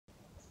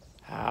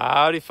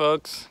Howdy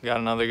folks, got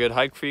another good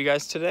hike for you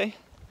guys today.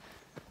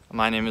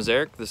 My name is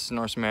Eric, this is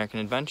North American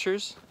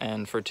Adventures,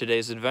 and for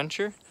today's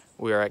adventure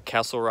we are at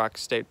Castle Rock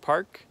State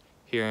Park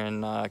here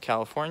in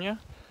California,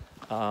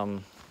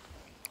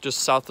 just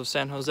south of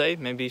San Jose,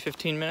 maybe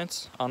 15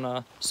 minutes on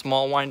a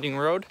small winding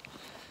road.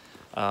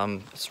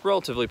 It's a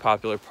relatively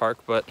popular park,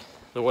 but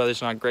the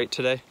weather's not great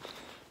today.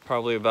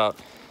 Probably about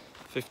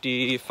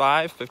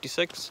 55,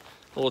 56,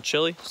 a little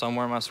chilly, so I'm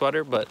wearing my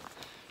sweater, but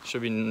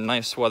should be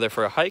nice weather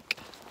for a hike.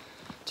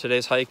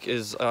 Today's hike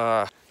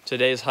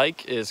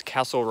is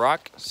Castle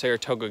Rock,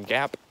 Saratoga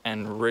Gap,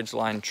 and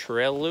Ridgeline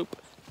Trail Loop,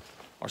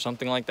 or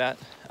something like that.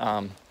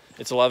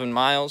 It's 11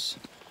 miles,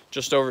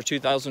 just over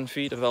 2,000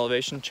 feet of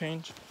elevation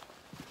change.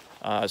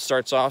 It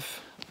starts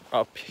off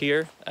up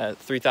here at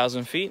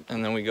 3,000 feet,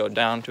 and then we go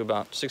down to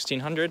about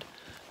 1,600,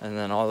 and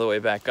then all the way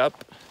back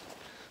up.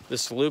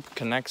 This loop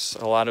connects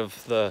a lot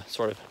of the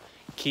sort of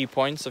key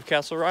points of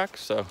Castle Rock,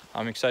 so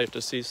I'm excited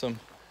to see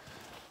some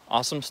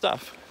awesome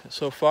stuff.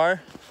 So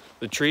far,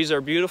 the trees are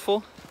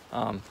beautiful.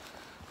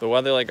 The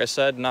weather, like I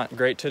said, not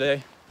great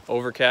today.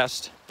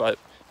 Overcast, but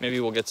maybe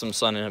we'll get some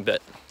sun in a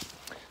bit.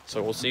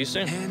 So we'll see you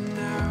soon. Heading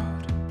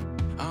out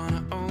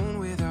on our own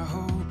with our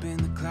hope in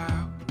the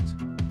clouds,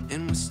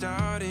 and we're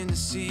starting to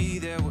see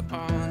that we're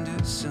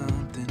onto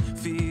something.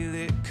 Feel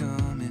it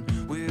coming,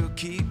 we'll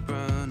keep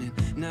running,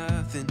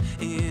 nothing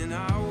in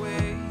our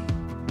way,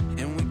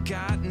 and we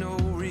got no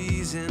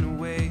reason to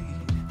wait.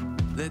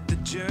 Let the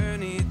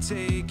journey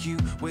take you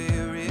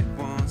where it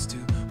wants to.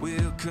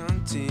 We'll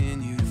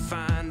continue to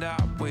find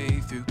our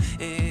way through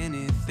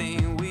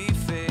anything we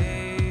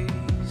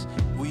face.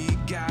 We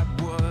got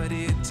what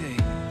it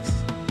takes.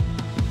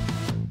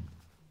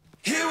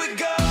 Here we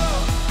go.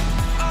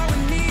 All we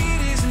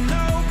need is an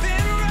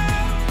open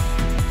road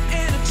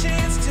and a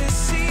chance to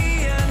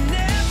see a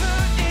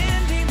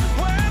never-ending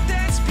world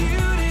that's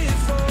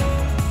beautiful.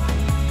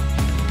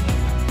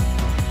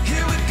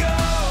 Here we go,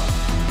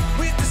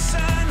 with the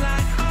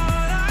sunlight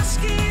on our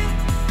skin.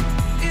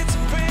 It's a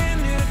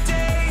brand new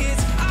day,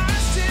 it's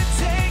ours to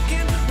take,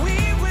 and we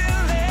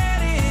will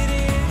let it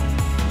in.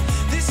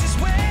 This is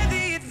where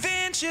the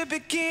adventure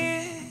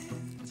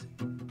begins.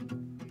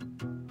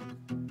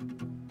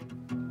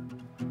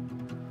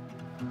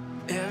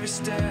 Every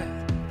step,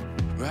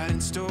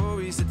 writing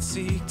stories that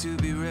seek to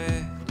be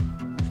read,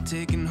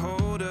 taking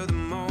hold of the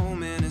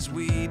moment as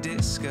we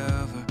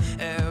discover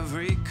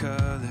every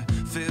color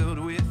filled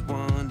with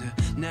wonder.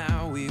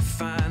 Now we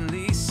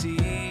finally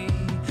see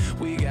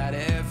we got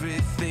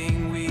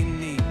everything we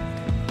need.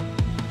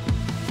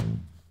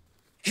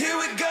 Here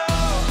we go.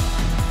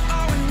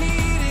 All we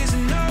need is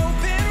an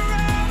open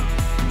road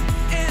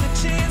and a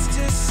chance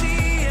to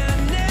see a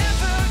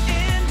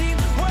never-ending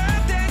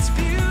world that's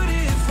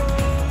beautiful.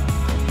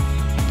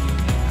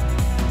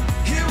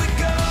 Here we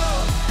go,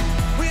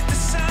 with the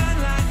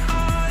sunlight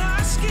on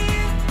our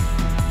skin.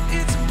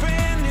 It's a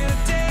brand new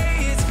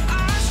day, it's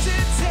ours to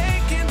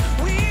take, and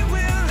we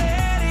will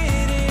let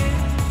it in.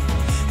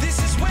 This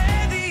is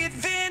where the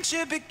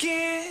adventure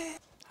begins.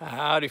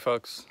 Howdy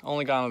folks,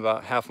 only gone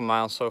about half a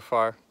mile so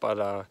far,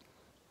 but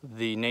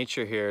the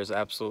nature here is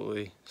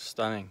absolutely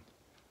stunning.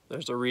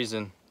 There's a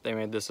reason they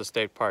made this a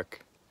state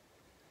park.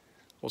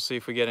 We'll see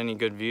if we get any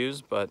good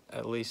views, but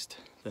at least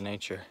the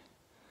nature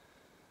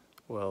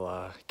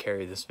will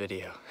carry this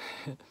video.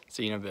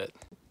 See you in a bit.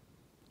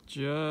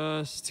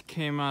 Just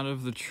came out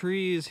of the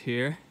trees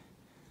here.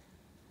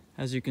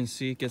 As you can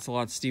see, it gets a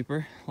lot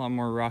steeper, a lot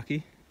more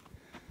rocky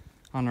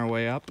on our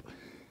way up.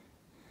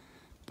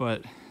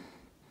 But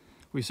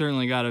we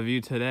certainly got a view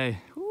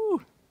today.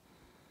 Woo.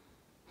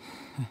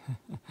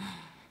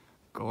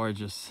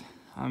 Gorgeous.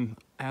 I'm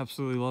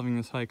absolutely loving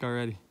this hike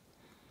already.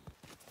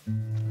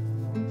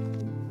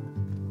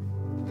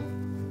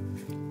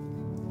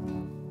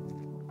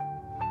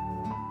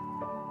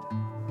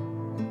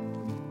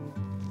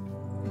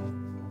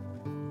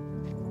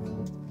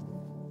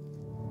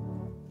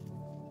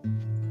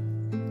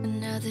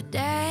 Another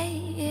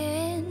day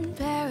in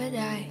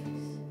paradise.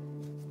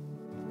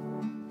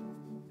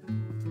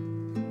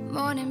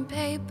 Morning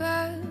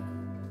paper,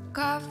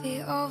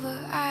 coffee over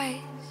ice.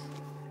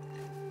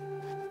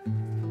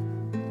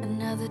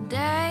 Another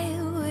day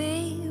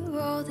we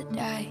roll the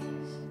dice.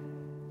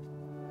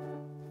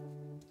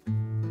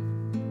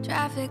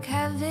 Traffic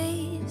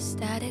heavy,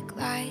 static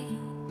light.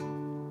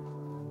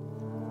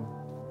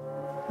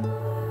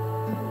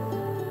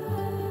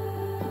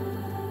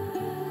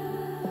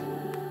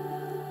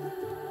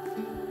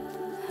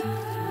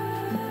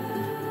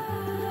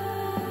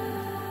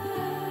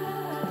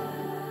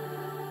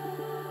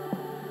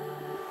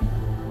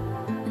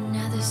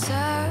 Another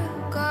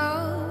circle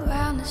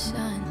around the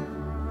sun.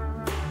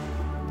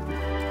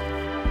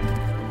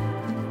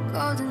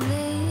 Golden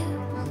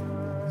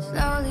leaves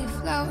slowly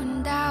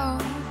flowing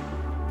down.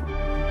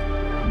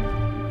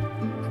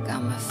 I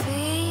got my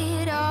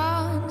feet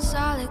on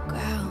solid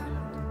ground.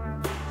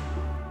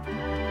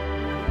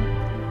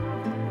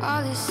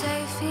 All is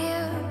safe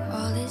here,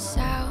 all is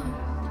sound.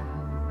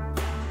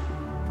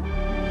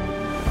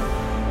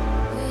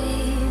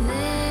 Breathe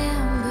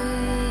in,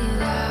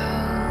 breathe out.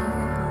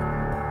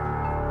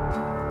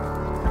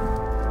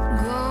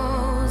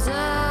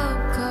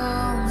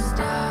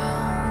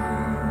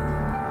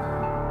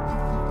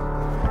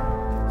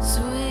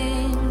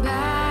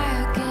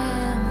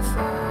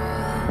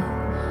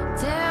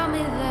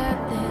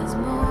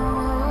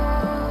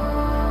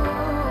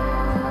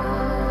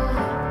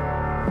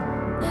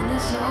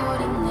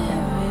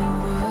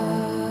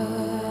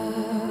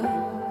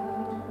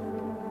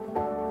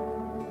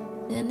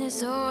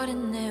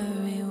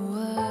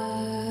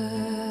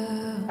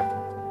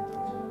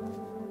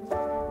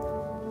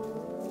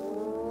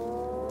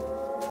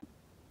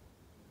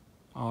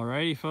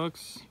 Alrighty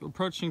folks, we're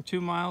approaching 2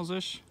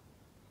 miles-ish.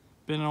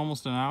 Been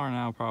almost an hour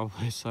now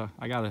probably, so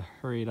I gotta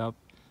hurry it up,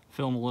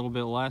 film a little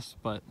bit less,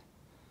 but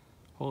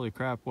holy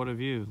crap, what a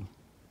view.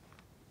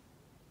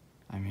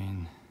 I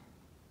mean,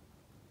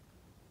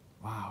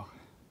 wow,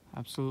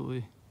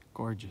 absolutely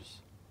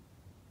gorgeous.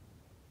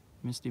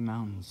 Misty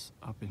mountains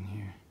up in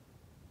here.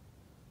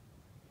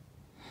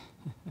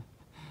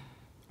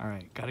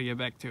 Alright, gotta get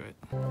back to it.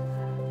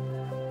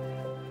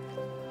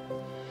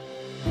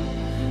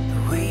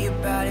 The way your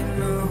body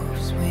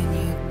moves when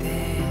you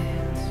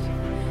dance,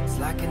 it's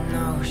like an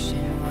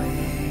ocean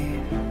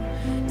wave.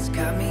 It's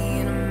got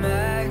me in a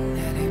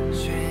magnetic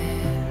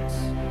trance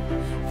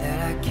that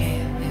I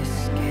can't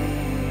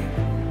escape.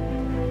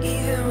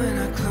 Even when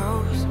I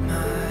close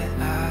my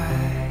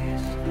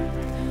eyes,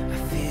 I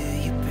feel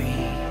you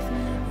breathe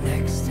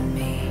next to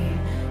me.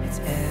 It's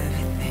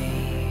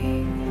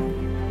everything.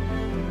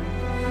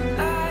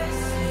 I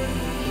see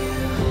you.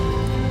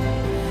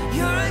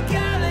 You're a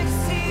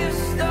galaxy of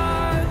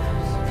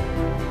stars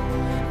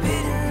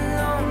beating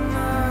on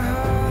my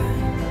heart.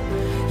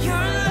 You're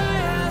a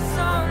lighthouse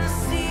on the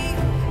sea.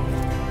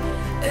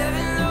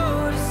 Every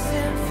note a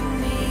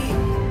symphony.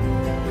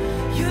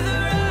 You're the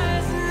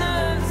rising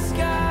of the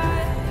sky,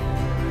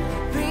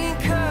 bringing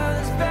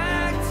colors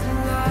back to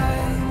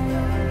life.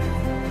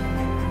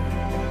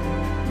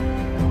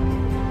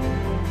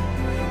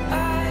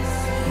 I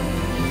see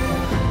you.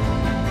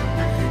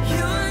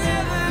 You'll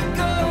never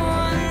go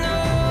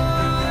unnoticed,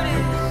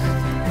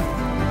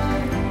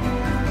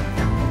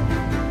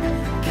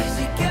 'cause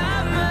you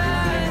got my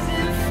eyes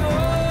in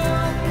focus.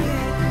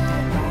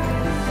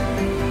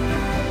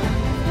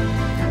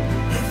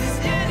 If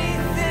there's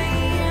anything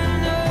you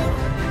know,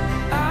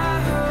 I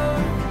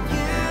hope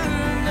you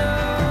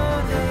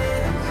know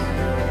this.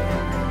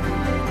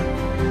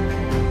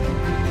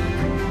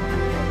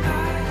 I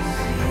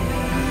see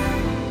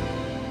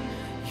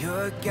you.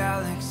 You're a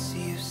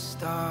galaxy of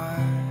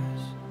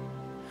stars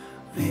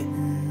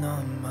written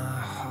on my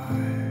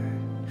heart.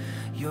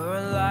 You're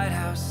a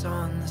lighthouse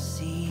on the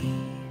sea.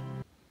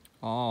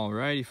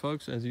 Alrighty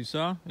folks, as you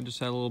saw, I just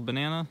had a little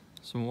banana,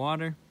 some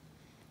water,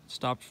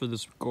 stopped for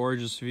this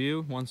gorgeous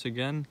view. Once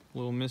again,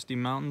 little Misty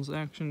Mountains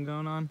action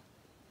going on.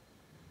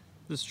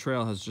 This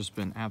trail has just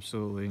been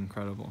absolutely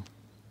incredible.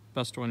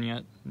 Best one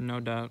yet, no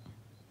doubt.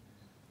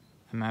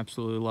 I'm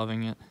absolutely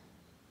loving it.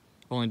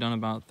 I've only done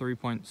about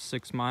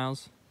 3.6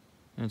 miles,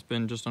 and it's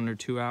been just under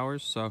 2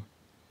 hours, so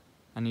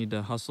I need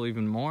to hustle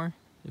even more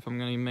if I'm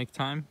gonna make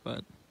time,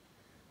 but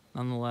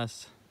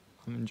nonetheless,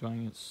 I'm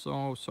enjoying it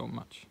so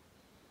much.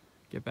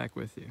 Get back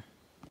with you.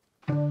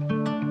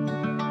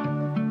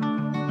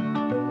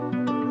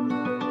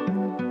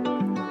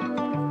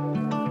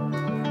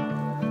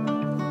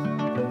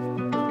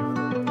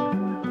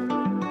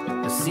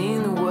 I've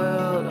seen the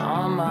world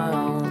on my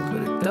own,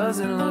 but it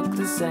doesn't look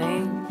the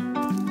same.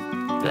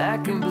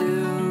 Black and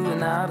blue,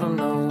 and I don't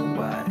know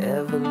why I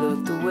ever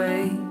looked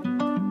away.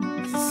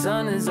 The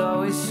sun is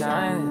always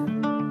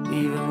shining,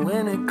 even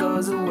when it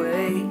goes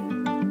away.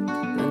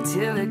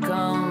 Until it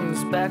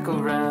comes back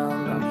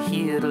around, I'm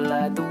here to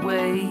light the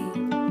way.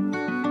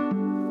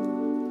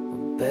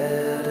 We're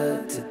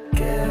better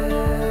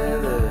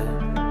together.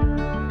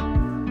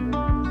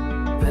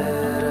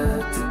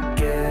 Better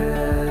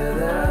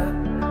together.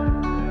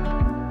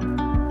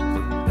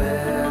 We're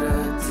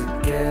better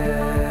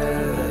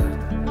together.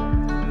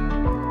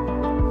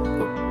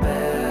 We're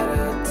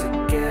better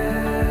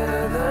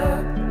together.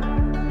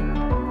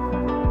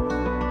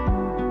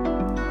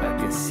 I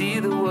can see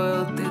the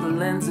world through the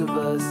lens of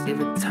us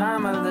every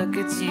time I look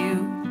at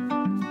you.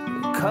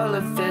 The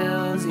color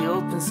fills the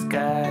open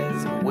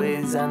skies in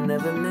ways I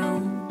never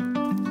knew.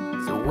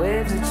 So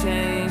waves of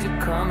change are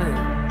coming,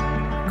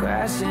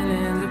 crashing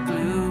into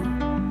blue.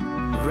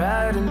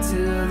 Right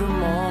until the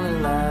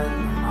morning light,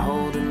 I'm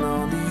holding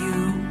on to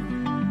you.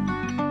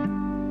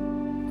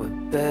 We're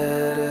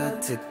better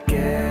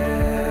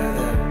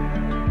together.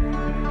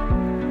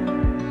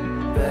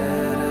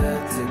 Better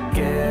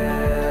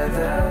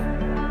together.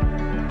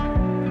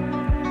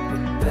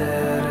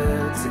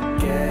 Better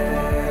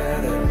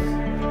together.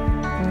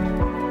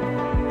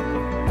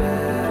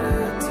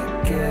 Better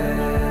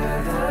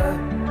together.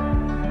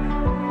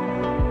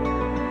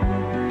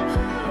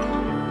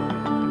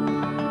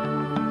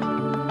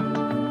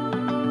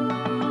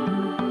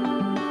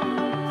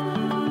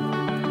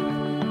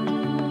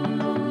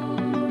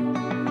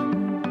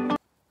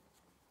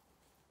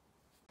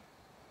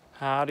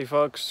 Howdy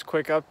folks,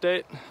 quick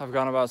update. I've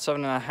gone about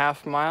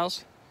 7.5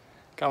 miles.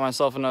 Got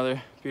myself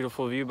another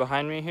beautiful view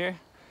behind me here.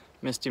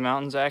 Misty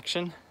Mountains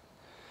action.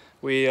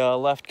 We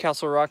left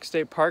Castle Rock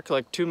State Park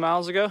like 2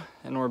 miles ago,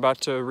 and we're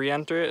about to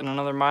re-enter it in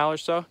another mile or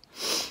so.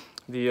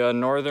 The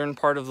northern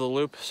part of the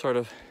loop sort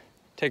of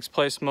takes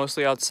place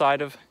mostly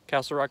outside of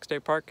Castle Rock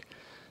State Park.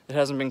 It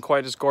hasn't been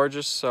quite as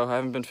gorgeous, so I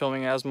haven't been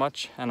filming as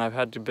much, and I've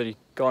had to be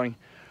going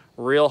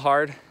real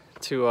hard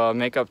to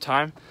make up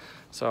time.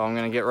 So I'm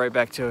gonna get right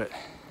back to it.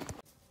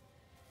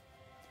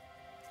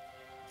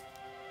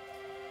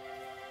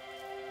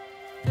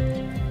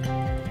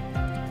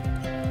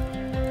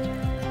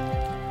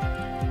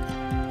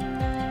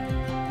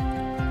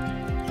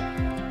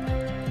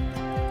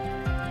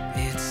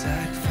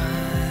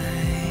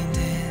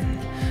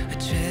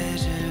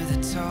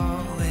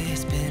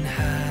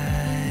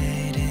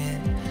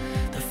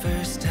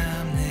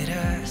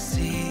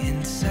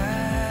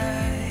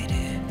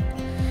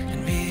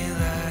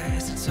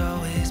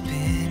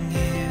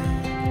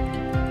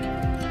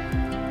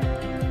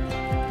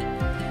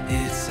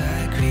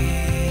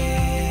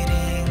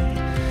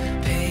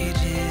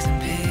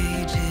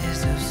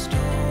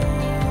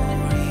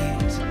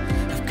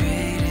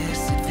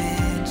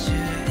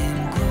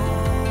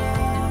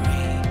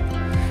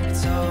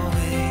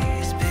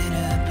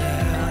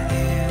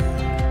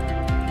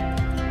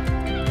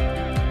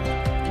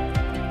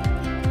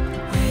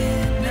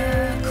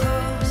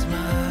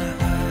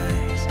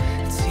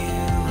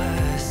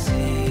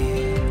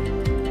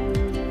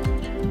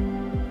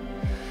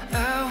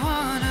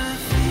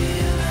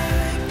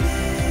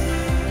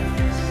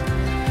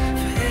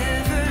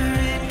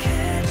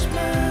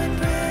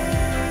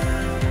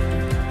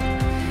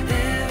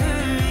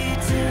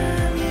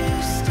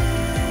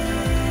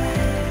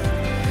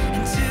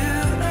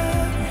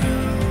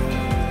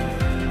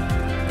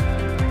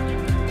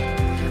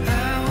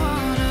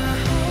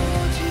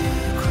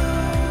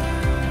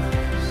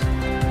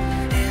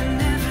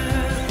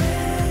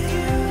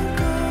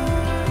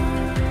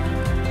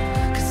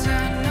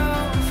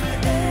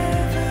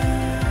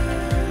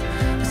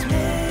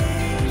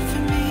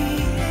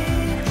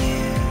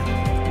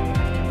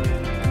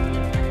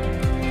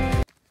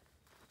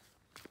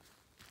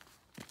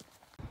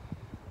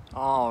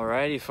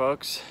 Alrighty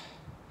folks,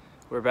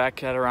 we're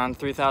back at around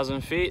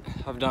 3,000 feet.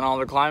 I've done all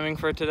the climbing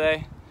for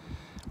today.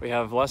 We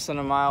have less than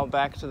a mile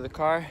back to the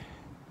car.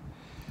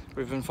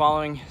 We've been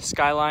following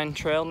Skyline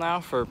Trail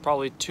now for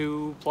probably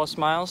 2+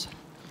 miles,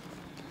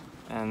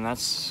 and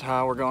that's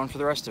how we're going for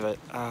the rest of it.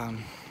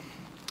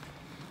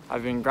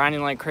 I've been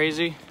grinding like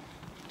crazy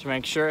to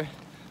make sure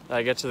that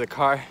I get to the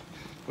car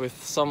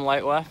with some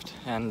light left,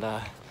 and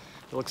it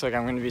looks like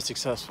I'm going to be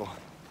successful.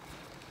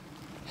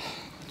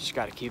 Just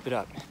got to keep it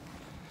up.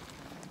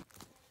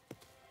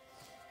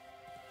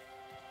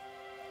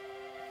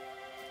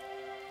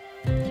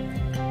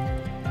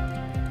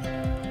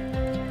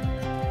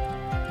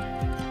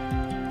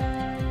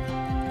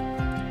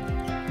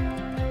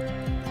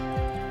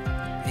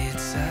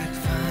 It's like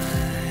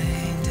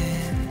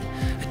finding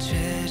a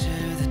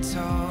treasure that's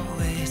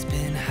always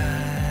been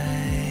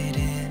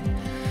hiding.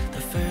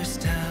 The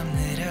first time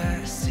that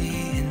I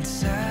see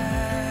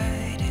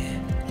inside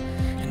it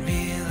and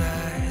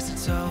realize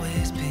it's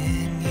always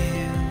been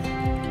you.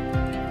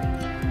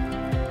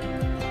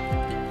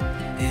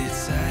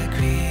 It's like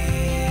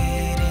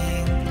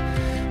reading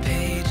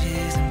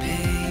pages and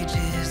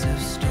pages of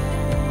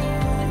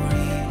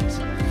stories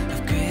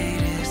of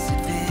greatest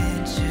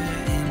adventure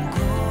and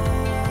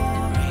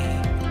glory.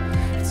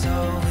 It's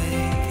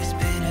always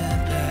been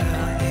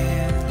about you.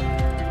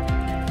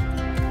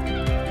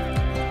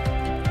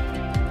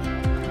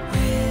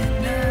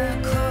 When I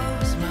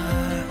close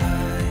my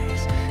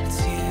eyes, it's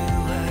you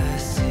I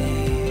see.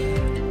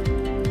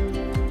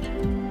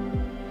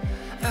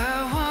 I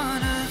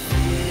wanna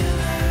feel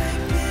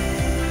like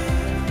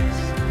this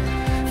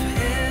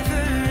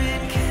forever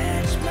and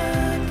catch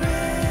my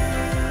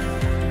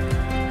breath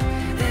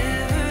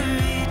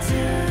every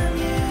time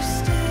you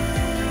step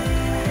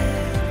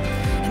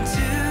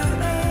into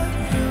a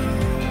room.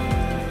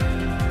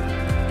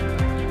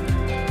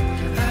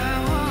 I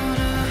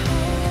wanna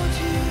hold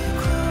you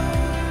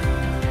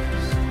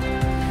close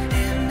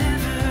and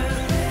never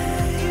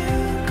let you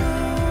go,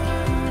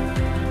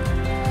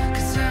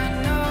 'cause I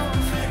know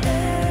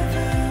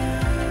forever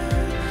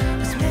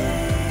was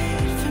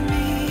made for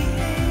me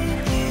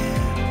and you,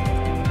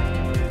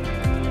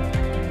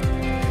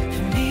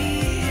 for me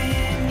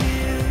and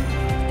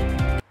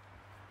you.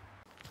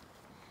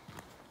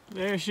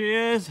 There she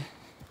is.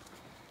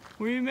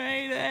 We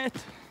made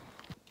it.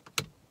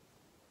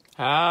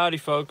 Howdy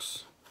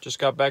folks. Just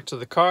got back to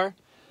the car.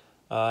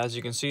 As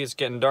you can see, it's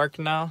getting dark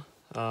now.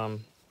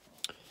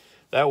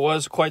 That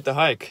was quite the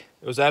hike.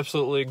 It was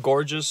absolutely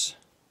gorgeous.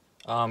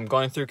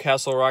 Going through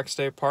Castle Rock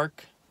State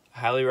Park. I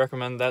highly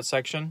recommend that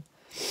section.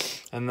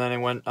 And then it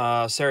went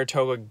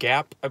Saratoga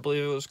Gap, I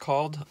believe it was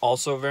called.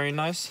 Also very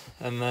nice.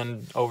 And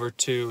then over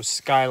to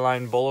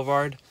Skyline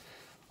Boulevard.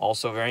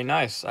 Also very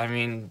nice. I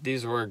mean,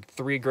 these were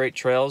 3 great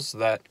trails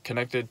that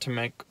connected to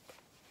make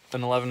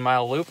an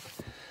 11-mile loop.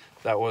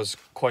 That was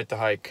quite the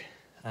hike.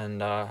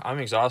 And I'm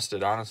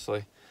exhausted,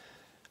 honestly.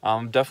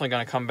 I'm definitely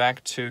going to come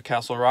back to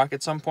Castle Rock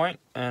at some point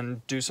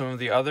and do some of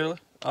the other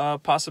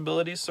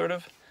possibilities, sort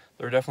of.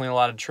 There were definitely a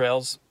lot of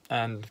trails,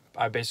 and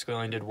I basically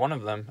only did one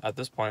of them at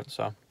this point,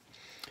 so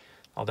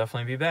I'll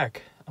definitely be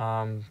back.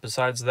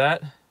 Besides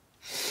that,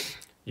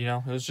 you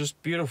know, it was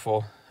just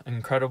beautiful.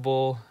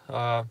 Incredible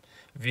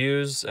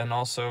views, and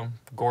also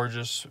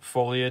gorgeous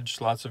foliage,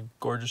 lots of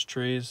gorgeous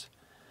trees.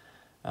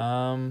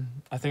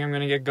 I think I'm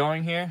gonna get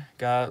going here.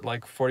 Got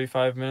like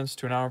 45 minutes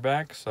to an hour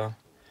back, so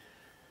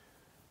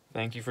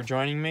thank you for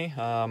joining me.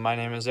 My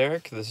name is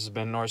Eric. This has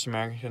been North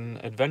American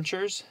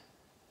Adventures,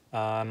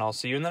 and I'll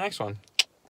see you in the next one.